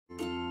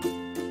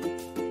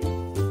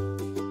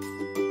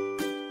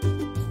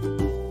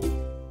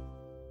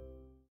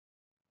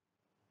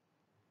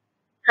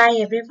Hi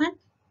everyone,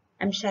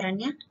 I'm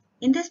Sharanya.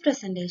 In this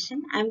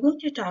presentation, I'm going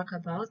to talk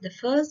about the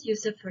first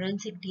use of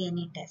forensic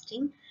DNA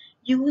testing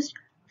used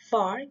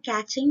for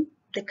catching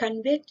the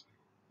convict,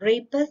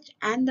 rapist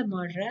and the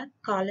murderer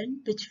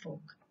Colin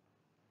Pitchfork.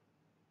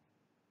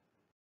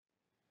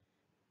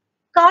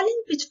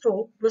 Colin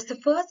Pitchfork was the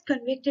first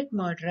convicted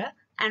murderer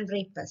and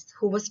rapist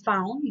who was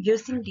found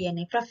using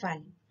DNA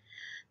profiling.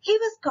 He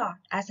was caught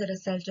as a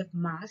result of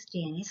mass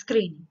DNA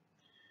screening.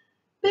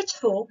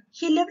 Pitchfork,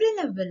 he lived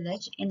in a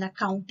village in the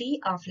county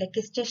of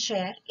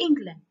Leicestershire,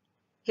 England.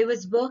 He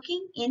was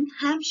working in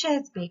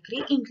Hampshire's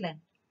Bakery,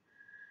 England.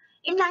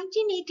 In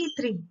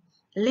 1983,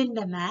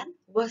 Linda Mann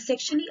was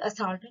sexually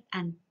assaulted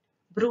and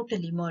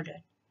brutally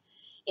murdered.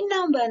 In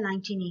November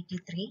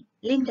 1983,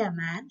 Linda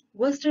Mann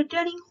was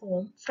returning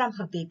home from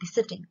her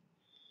babysitting.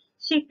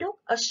 She took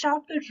a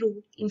shortcut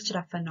route instead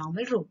of a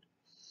normal route.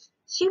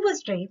 She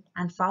was raped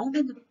and found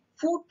in the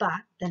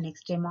footpath the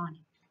next day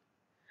morning.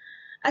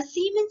 A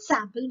semen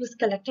sample was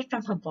collected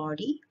from her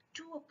body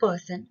to a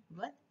person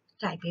with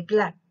type A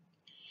blood.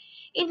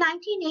 In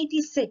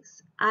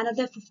 1986,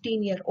 another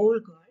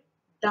 15-year-old girl,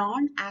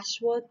 Dawn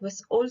Ashworth,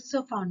 was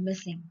also found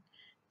missing.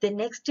 The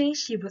next day,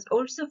 she was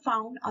also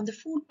found on the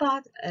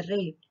footpath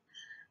raped.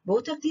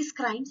 Both of these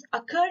crimes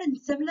occurred in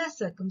similar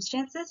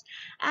circumstances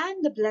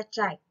and the blood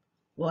type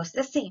was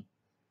the same.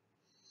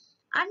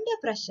 Under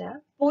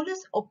pressure,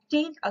 police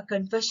obtained a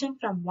confession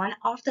from one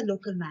of the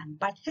local men,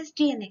 but his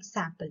DNA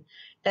sample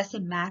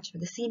doesn't match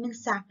with the semen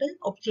sample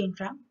obtained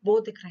from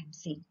both the crime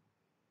scene.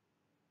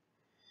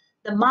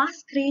 The mass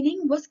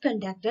screening was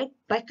conducted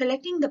by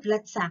collecting the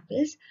blood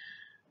samples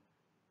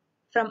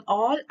from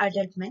all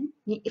adult men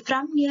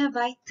from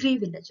nearby 3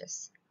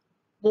 villages.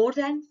 More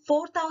than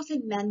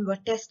 4,000 men were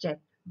tested,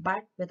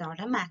 but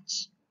without a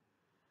match.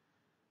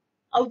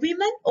 A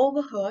woman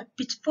overheard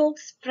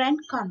Pitchfork's friend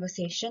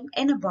conversation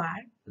in a bar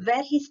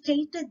where he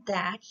stated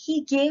that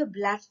he gave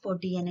blood for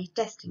DNA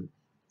testing,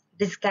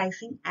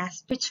 disguising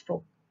as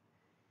Pitchfork.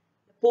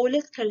 The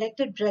police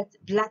collected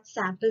blood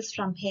samples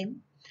from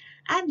him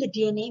and the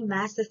DNA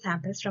matched the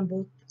samples from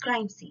both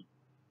crime scenes.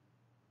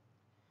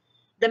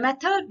 The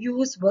method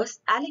used was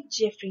Alec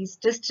Jeffrey's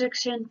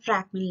distinction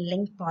fragment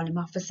link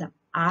polymorphism,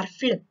 or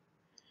FLIP,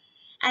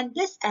 and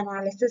this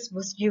analysis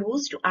was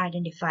used to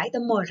identify the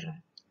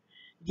murderer.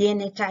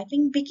 DNA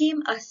typing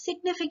became a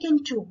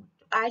significant tool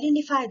to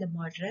identify the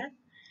murderer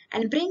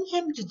and bring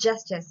him to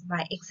justice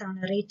by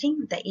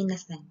exonerating the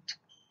innocent.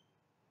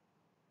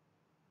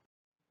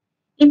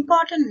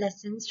 Important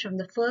lessons from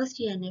the first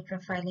DNA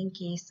profiling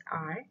case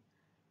are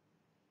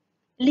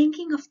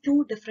linking of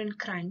two different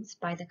crimes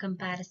by the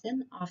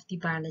comparison of the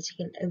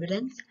biological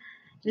evidence,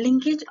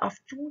 linkage of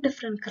two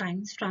different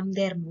crimes from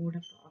their mode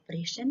of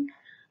operation,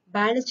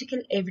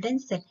 biological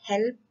evidence that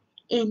help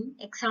in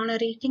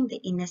exonerating the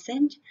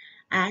innocent,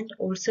 and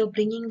also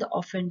bringing the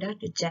offender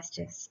to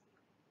justice.